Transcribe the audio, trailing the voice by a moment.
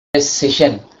This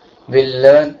session we'll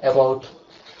learn about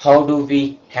how do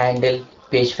we handle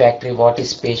Pagefactory, what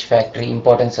is Pagefactory,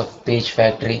 importance of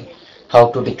Pagefactory,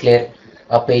 how to declare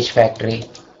a Pagefactory,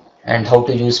 and how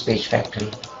to use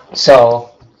Pagefactory.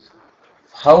 So,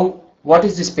 what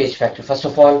is this Pagefactory? First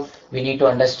of all, we need to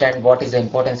understand what is the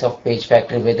importance of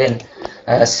Pagefactory within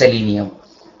Selenium.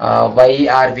 Why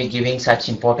are we giving such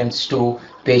importance to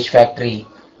Pagefactory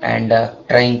and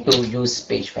trying to use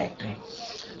Pagefactory?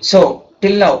 So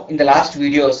till now in the last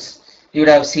videos you would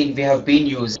have seen we have been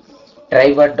using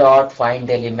driver dot find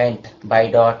element by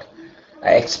dot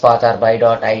xpath or by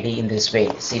dot id in this way.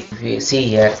 See, if you see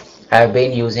here, I have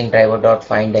been using driver dot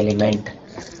find element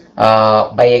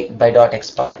by dot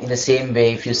xpath. In the same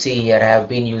way, if you see here, I have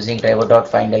been using driver dot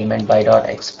find element by dot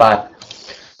xpath.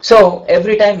 So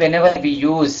every time whenever we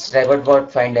use driver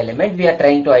dot find element, we are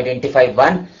trying to identify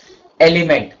one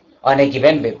element on a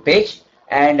given web page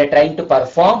and trying to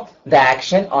perform the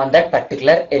action on that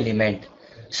particular element.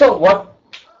 So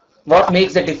what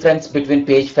makes the difference between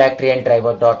Pagefactory and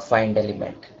driver dot find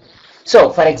element? So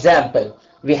for example,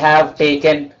 we have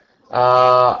taken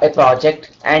a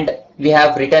project and we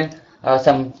have written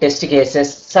some test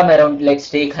cases. Some around, let's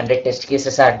take 100 test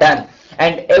cases are done,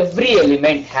 and every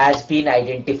element has been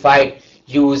identified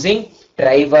using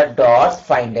driver dot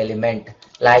find element,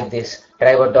 like this: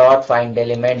 driver dot find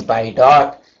element by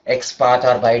dot xpath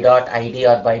or by dot id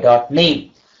or by dot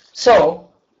name. So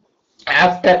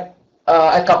after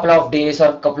a couple of days or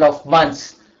a couple of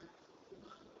months,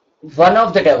 one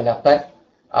of the developer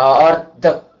or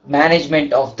the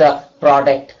management of the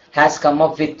product has come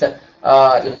up with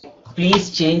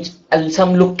please change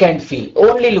some look and feel,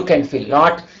 only look and feel,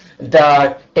 not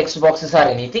the text boxes or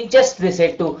anything, just they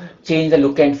said to change the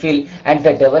look and feel, and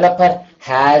the developer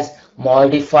has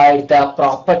modified the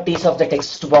properties of the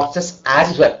text boxes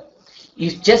as well.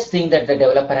 You just think that the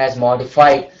developer has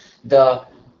modified the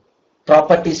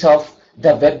properties of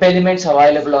the web elements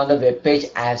available on the web page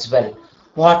as well.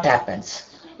 What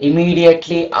happens?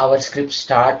 Immediately our scripts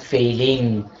start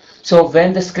failing. So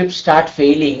when the scripts start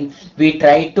failing, we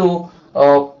try to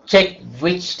check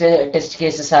which test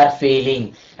cases are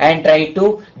failing and try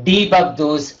to debug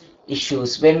those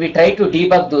issues. When we try to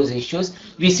debug those issues,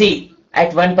 we see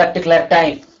at one particular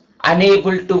time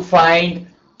unable to find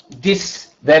this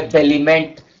web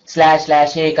element /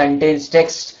 a contains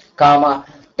text comma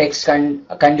text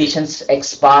conditions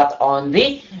xpath on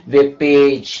the web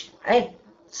page, and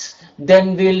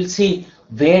then we'll see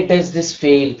where does this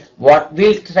fail. What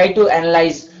we'll try to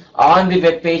analyze on the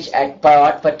web page at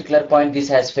what particular point this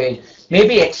has failed.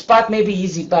 Maybe xpath may be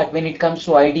easy, but when it comes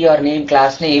to id or name,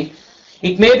 class name,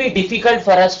 it may be difficult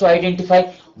for us to identify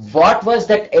what was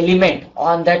that element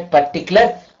on that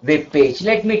particular web page.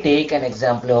 Let me take an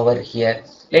example over here.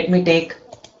 Let me take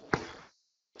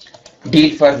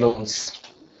deal for loans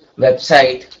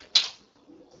website.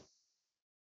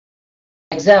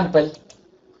 Example,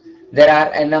 there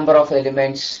are a number of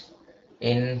elements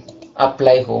in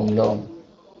apply home loan,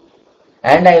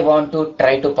 and I want to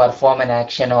try to perform an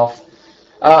action of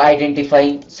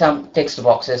identifying some text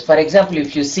boxes. For example,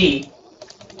 if you see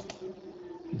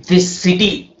this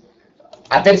city,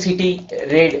 other city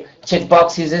red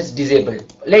checkbox is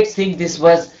disabled. Let's think this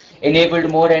was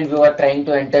enabled mode and we were trying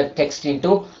to enter text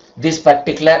into this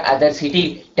particular other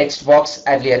city text box.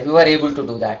 Earlier we were able to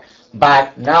do that,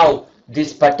 but now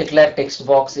this particular text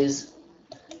box is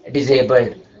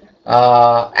disabled,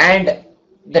 and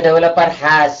the developer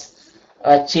has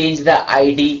changed the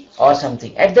ID or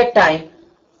something. At that time,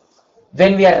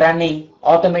 when we are running,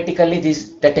 automatically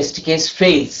the test case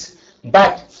fails.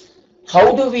 But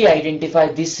how do we identify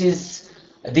this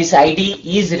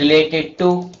ID is related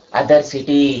to other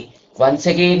city? Once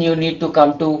again, you need to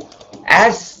come to,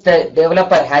 as the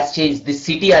developer has changed the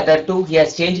city other two, he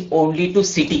has changed only to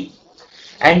city,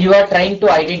 and you are trying to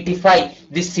identify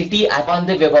this city on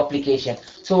the web application.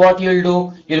 So what you'll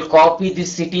do, you'll copy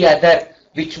this city other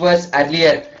which was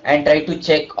earlier and try to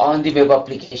check on the web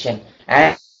application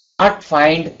and not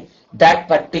find that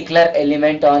particular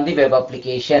element on the web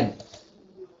application.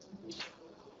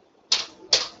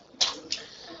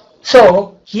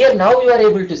 So here now you are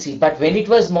able to see, but when it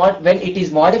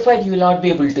is modified, you will not be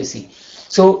able to see.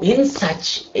 So in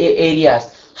such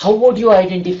areas, how would you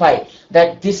identify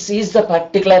that this is the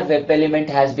particular web element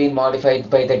has been modified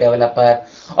by the developer?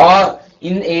 Or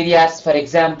in areas, for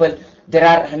example, there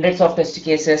are hundreds of test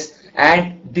cases,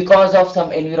 and because of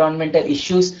some environmental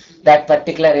issues, that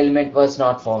particular element was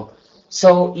not found.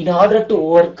 So in order to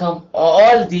overcome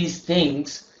all these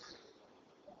things,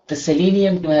 the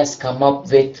Selenium team has come up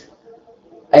with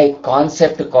a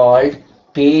concept called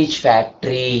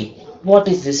Pagefactory. What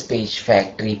is this page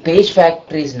factory? Page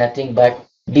factory is nothing but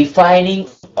defining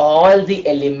all the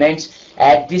elements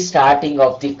at the starting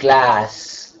of the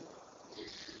class.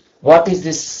 What is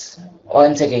this?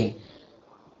 Once again,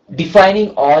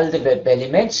 defining all the web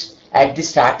elements at the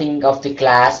starting of the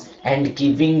class and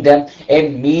giving them a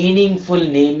meaningful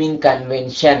naming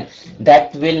convention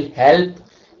that will help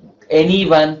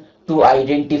anyone to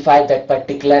identify that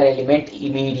particular element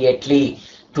immediately.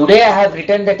 Today I have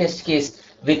written the test case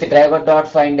with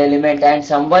driver.findElement and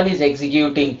someone is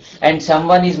executing and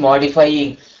someone is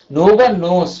modifying. No one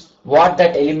knows what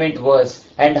that element was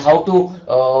and how to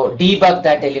debug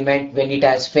that element when it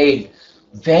has failed.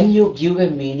 When you give a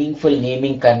meaningful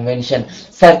naming convention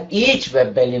for each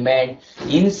web element,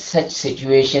 in such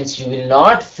situations you will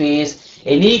not face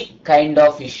any kind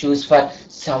of issues for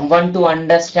someone to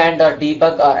understand or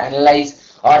debug or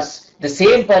analyze, or the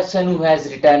same person who has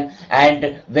written,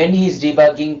 and when he is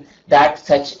debugging that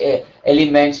such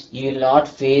elements, you will not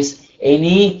face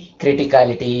any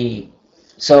criticality.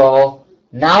 So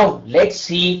now let's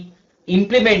see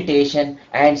implementation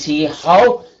and see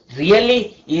how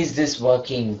really is this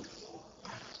working.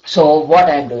 So what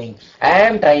I am doing, I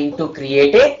am trying to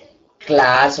create a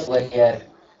class over here,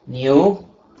 new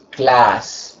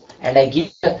class, and I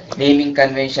give the naming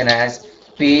convention as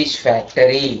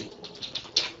Pagefactory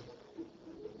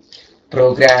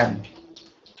program,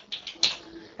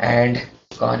 and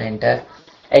on enter.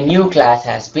 A new class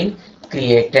has been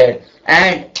created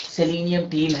and Selenium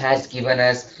team has given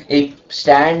us a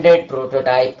standard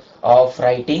prototype of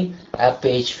writing a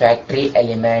Pagefactory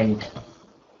element.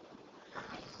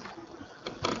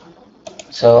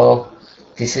 So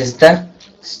this is the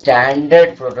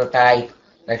standard prototype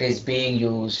that is being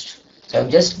used. So I'm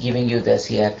just giving you this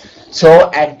here. So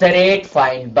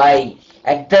 @find by,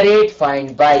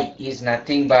 @find by is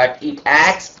nothing but it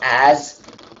acts as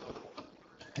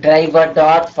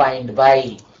driver.find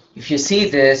by. If you see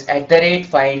this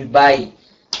 @find by,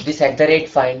 this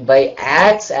 @find by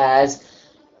acts as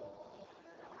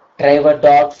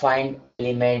driver.find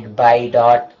element by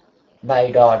dot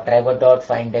driver dot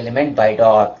find element by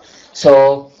dot.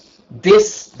 So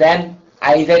this then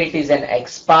either it is an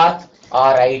XPath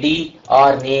or ID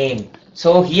or name.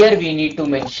 So here we need to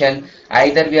mention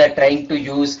either we are trying to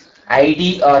use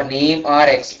ID or name or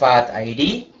XPath,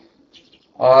 ID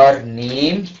or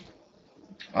name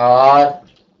or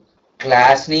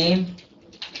class name,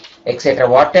 etc.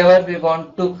 Whatever we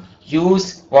want to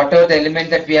use, whatever the element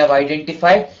that we have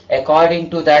identified, according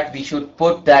to that we should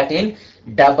put that in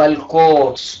double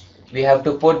quotes. We have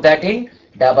to put that in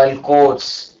double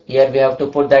quotes. Here we have to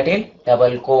put that in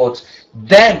double quotes.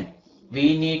 Then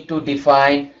we need to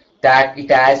define that it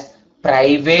as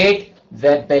private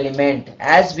web element.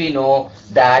 As we know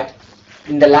that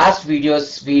in the last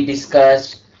videos we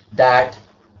discussed that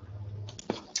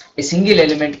a single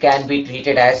element can be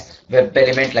treated as web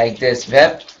element like this.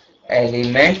 Web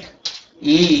element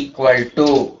equal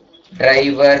to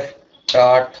driver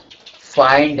dot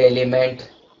find element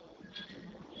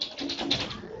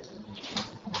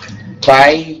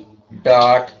by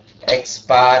dot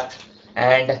XPath,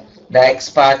 and the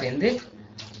XPath in the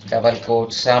double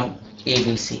quotes some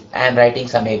ABC. I am writing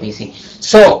some ABC.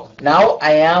 So now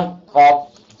I am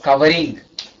covering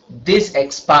this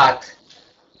XPath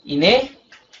in a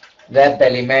web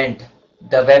element,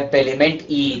 the web element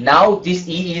E. Now this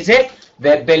E is a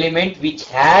web element which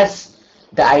has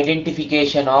the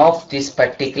identification of this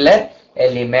particular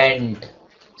element.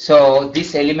 So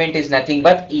this element is nothing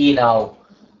but E now.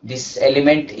 This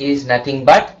element is nothing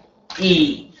but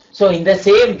E. So in the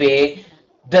same way,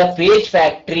 the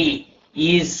Pagefactory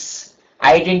is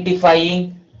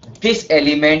identifying this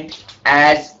element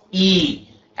as E,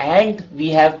 and we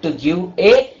have to give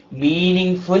a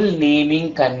meaningful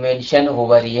naming convention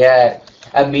over here.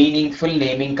 A meaningful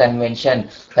naming convention.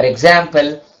 For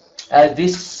example,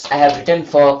 this I have written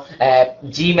for a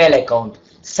Gmail account,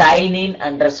 sign in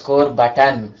underscore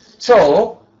button.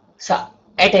 So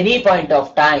at any point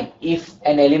of time, if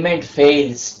an element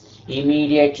fails,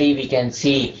 immediately we can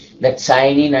see that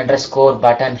sign in underscore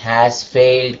button has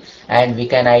failed, and we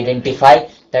can identify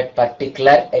that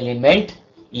particular element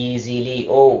easily.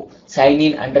 Oh, sign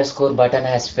in underscore button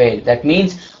has failed. That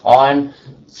means on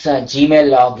Gmail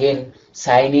login,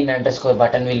 sign in underscore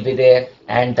button will be there,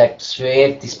 and that's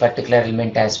where this particular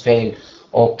element has failed.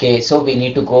 Okay, so we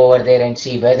need to go over there and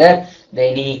see whether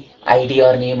any ID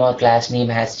or name or class name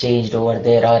has changed over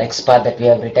there, or XPath that we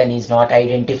have written is not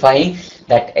identifying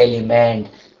that element.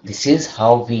 This is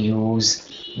how we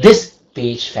use this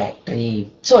Pagefactory.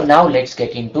 So now let's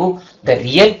get into the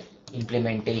real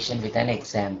implementation with an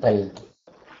example.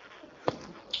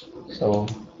 So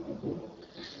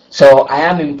So I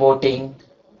am importing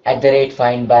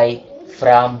 @find by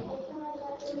from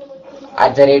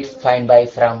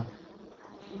from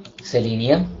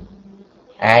Selenium,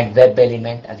 and web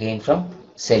element again from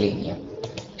Selenium.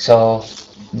 So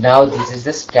now this is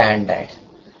the standard.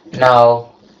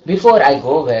 Now before I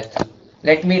go with,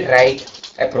 let me write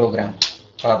a program.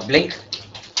 Public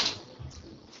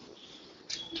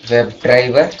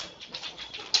WebDriver.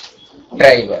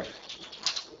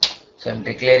 So I'm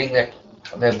declaring that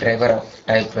WebDriver of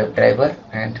type WebDriver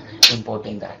and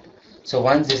importing that. So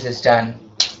once this is done,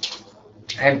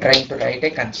 I'm trying to write a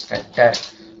constructor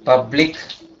public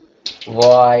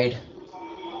void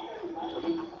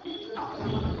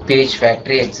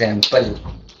Pagefactory example.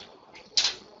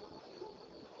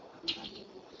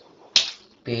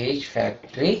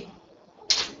 Pagefactory,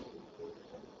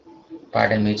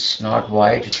 pardon me, it's not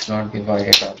void, it should not be void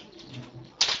at all.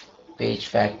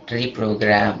 Pagefactory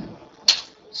program.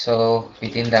 So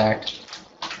within that,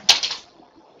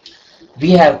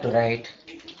 we have to write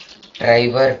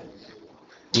driver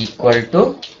equal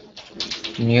to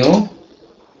new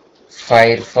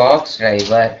Firefox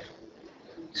driver.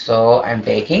 So I'm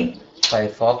taking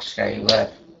Firefox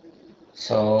driver.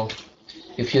 So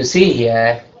if you see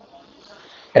here,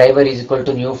 driver is equal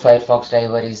to new Firefox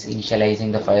driver is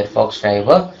initializing the Firefox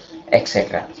driver,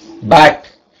 etc. But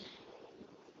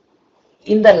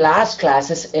in the last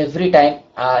classes, every time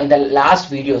in the last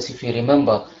videos, if you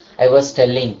remember, I was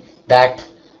telling that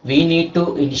we need to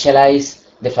initialize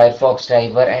the Firefox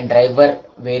driver, and driver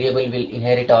variable will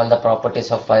inherit all the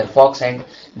properties of Firefox and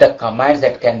the commands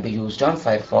that can be used on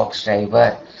Firefox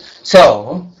driver.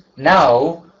 So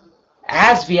now,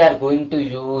 as we are going to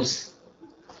use,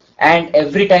 and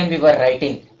every time we were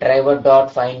writing driver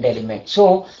dot find element.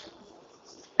 So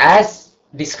as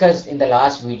discussed in the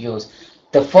last videos,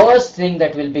 the first thing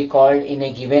that will be called in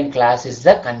a given class is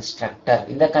the constructor.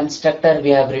 In the constructor, we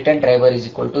have written driver is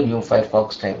equal to new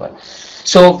Firefox driver.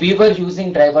 So we were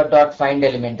using driver dot find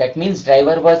element. That means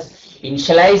driver was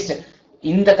initialized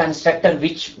in the constructor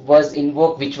which was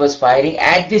invoked, which was firing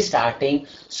at the starting.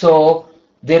 So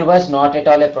there was not at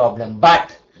all a problem.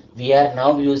 But we are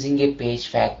now using a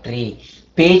Pagefactory.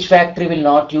 Pagefactory will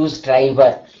not use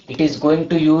driver. It is going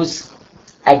to use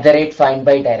 @find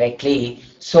by directly.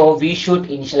 So we should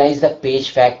initialize the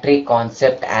Pagefactory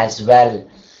concept as well.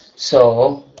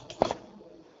 So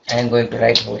I'm going to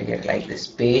write over here like this,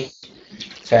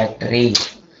 Pagefactory.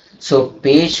 So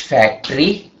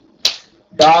Pagefactory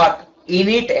dot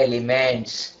init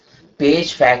elements.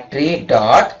 Pagefactory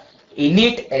dot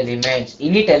init elements.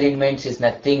 Init elements is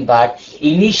nothing but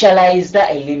initialize the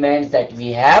elements that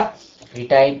we have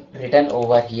written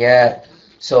over here.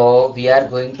 So we are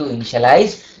going to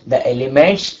initialize the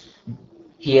elements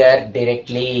here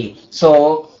directly.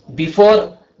 So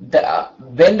before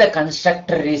when the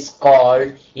constructor is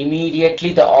called,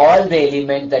 immediately all the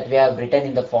elements that we have written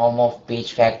in the form of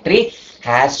Pagefactory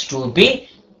has to be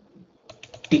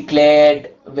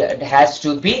declared, has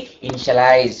to be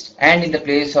initialized, and in the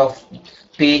place of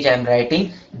page I'm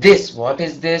writing this. What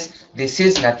is this? This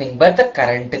is nothing but the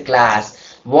current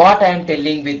class. What I'm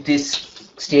telling with this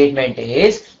statement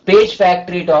is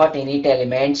Pagefactory dot init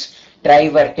elements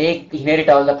driver inherit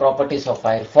all the properties of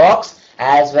Firefox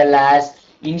as well as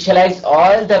initialize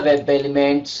all the web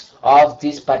elements of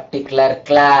this particular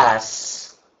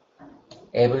class.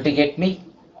 Able to get me?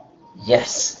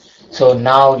 Yes. So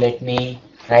now let me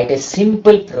write a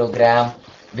simple program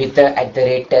with the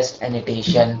 @test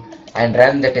annotation and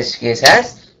run the test case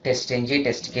as testng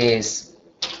test case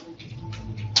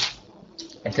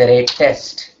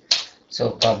 @test.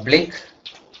 So public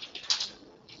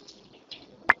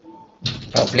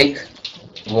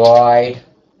void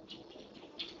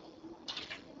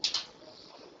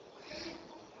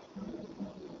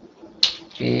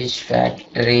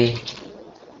Pagefactory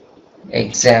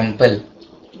example.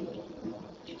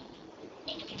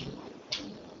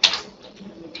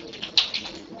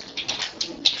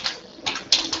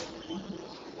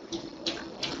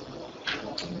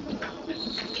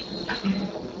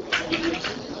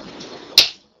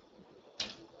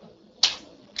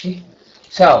 Okay.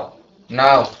 So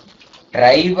now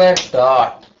driver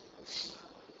dot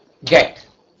get.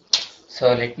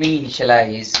 So let me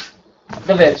initialize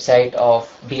the website of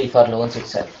Deal for Loans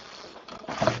itself.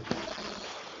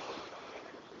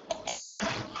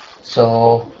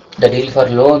 So the Deal for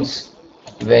Loans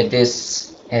with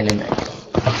this element.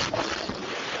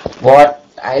 What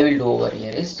I will do over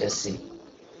here is just see.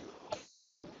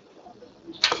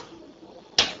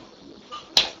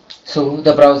 So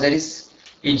the browser is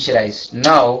initialized.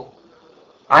 Now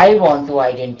I want to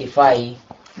identify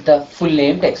the full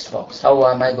name text box. How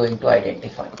am I going to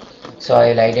identify? So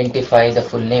I will identify the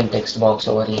full name text box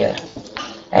over here,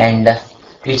 and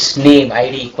its name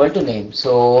ID equal to name.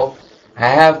 So I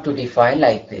have to define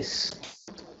like this.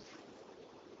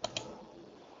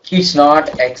 It's not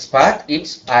XPath,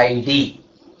 it's ID.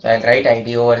 So I'll write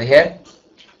ID over here,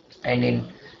 and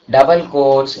in double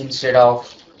quotes instead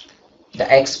of the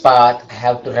XPath I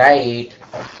have to write,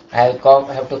 I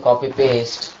have to copy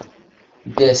paste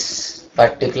this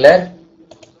particular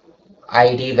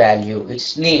ID value,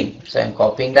 its name. So I'm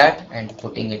copying that and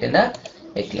putting it in a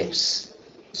Eclipse.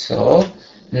 So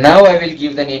now I will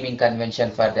give the naming convention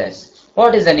for this.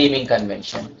 What is the naming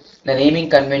convention? The naming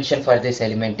convention for this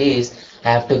element is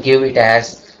I have to give it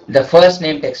as the first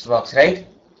name text box, right?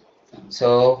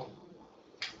 So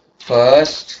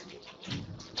first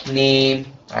name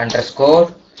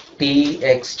underscore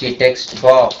txt text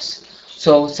box.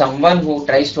 So someone who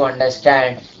tries to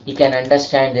understand, he can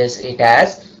understand this it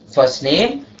as first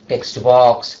name text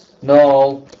box.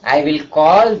 Now I will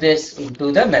call this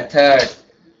into the method.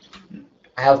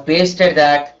 I have pasted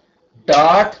that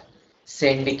dot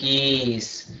send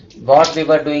keys. What we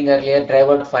were doing earlier,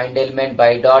 driver find element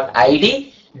by dot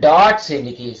id dot send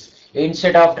keys.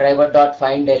 Instead of driver dot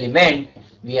find element,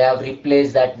 we have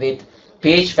replaced that with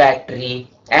Pagefactory,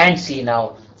 and see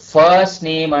now first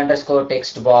name underscore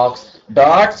text box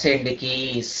dot send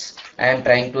keys. I am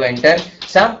trying to enter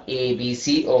some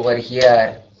ABC over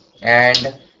here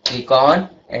and click on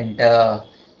enter.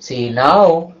 See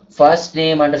now first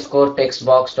name underscore text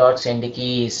box dot send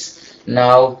keys.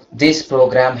 Now this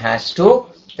program has to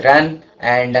run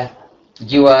and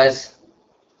give us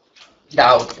the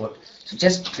output. So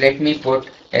just let me put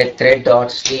a thread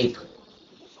dot sleep.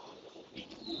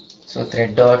 So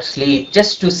thread dot sleep,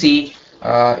 just to see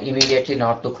immediately,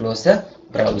 not to close the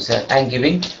browser. I'm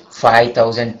giving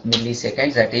 5000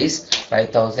 milliseconds, that is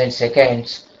 5000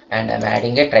 seconds, and I'm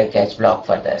adding a try catch block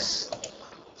for this.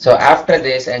 So after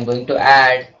this I'm going to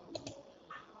add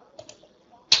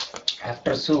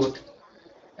after suit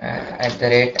at the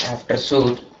rate after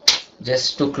suit,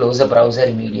 just to close the browser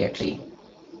immediately.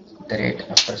 The rate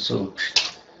after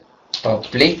suit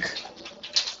public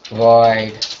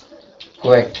void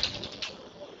quit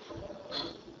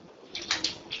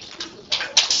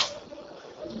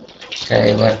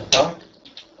driver dot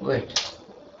quit.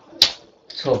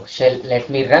 So let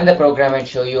me run the program and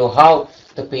show you how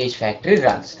the Pagefactory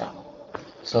runs now.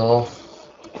 So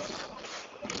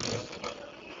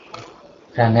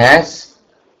run as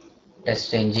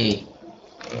testng.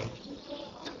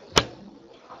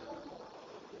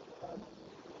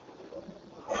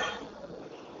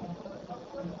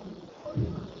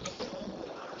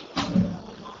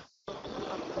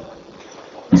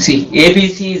 See,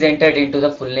 ABC is entered into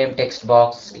the full name text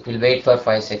box. It will wait for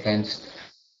 5 seconds.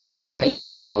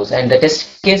 And the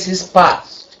test case is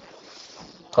passed.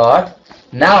 Got?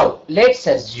 Now, let's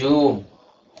assume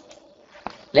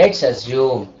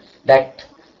that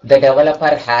the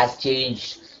developer has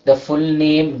changed the full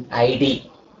name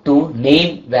ID to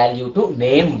name value to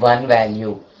name one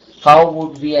value. How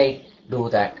would I do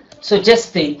that? So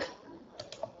just think.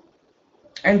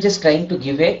 I'm just trying to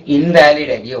give a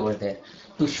invalid idea over there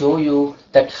to show you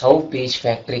that how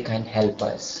Pagefactory can help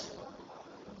us.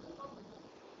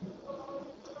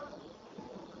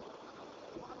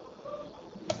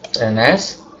 Run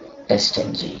as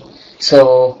testng.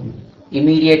 So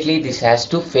immediately this has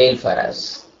to fail for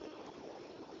us.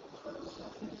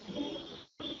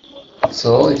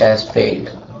 So it has failed.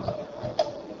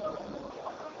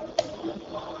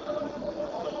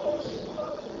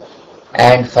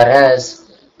 And for us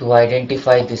to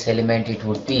identify this element, it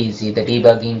would be easy. The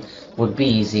debugging would be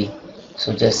easy.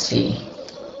 So just see.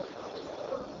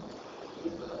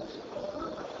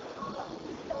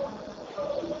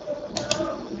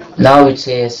 Now it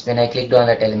says when I clicked on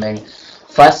that element,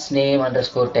 first name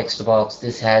underscore text box,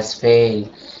 this has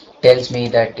failed. Tells me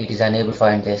that it is unable to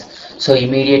find this. So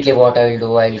immediately what I will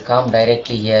do, I will come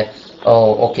directly here.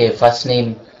 Oh, okay, first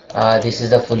name. This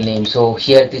is the full name. So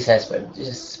here this has,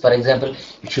 for example,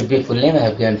 it should be full name. I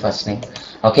have given first name.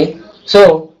 Okay.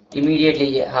 So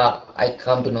immediately I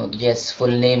come to know, yes, full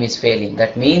name is failing.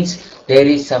 That means there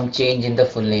is some change in the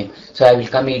full name. So I will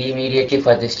come immediately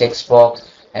for this text box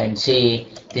and see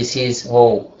this is,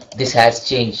 oh, this has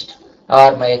changed.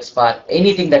 Or my XPath,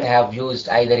 anything that I have used,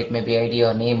 either it may be ID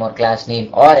or name or class name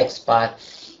or XPath,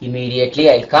 immediately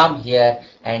I'll come here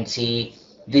and see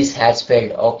this has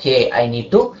failed. Okay, I need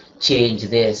to change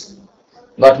this.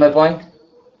 Got my point?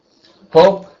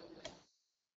 Hope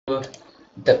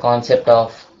the concept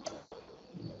of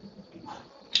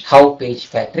how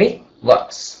Pagefactory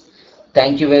works.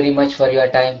 Thank you very much for your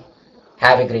time.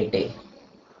 Have a great day.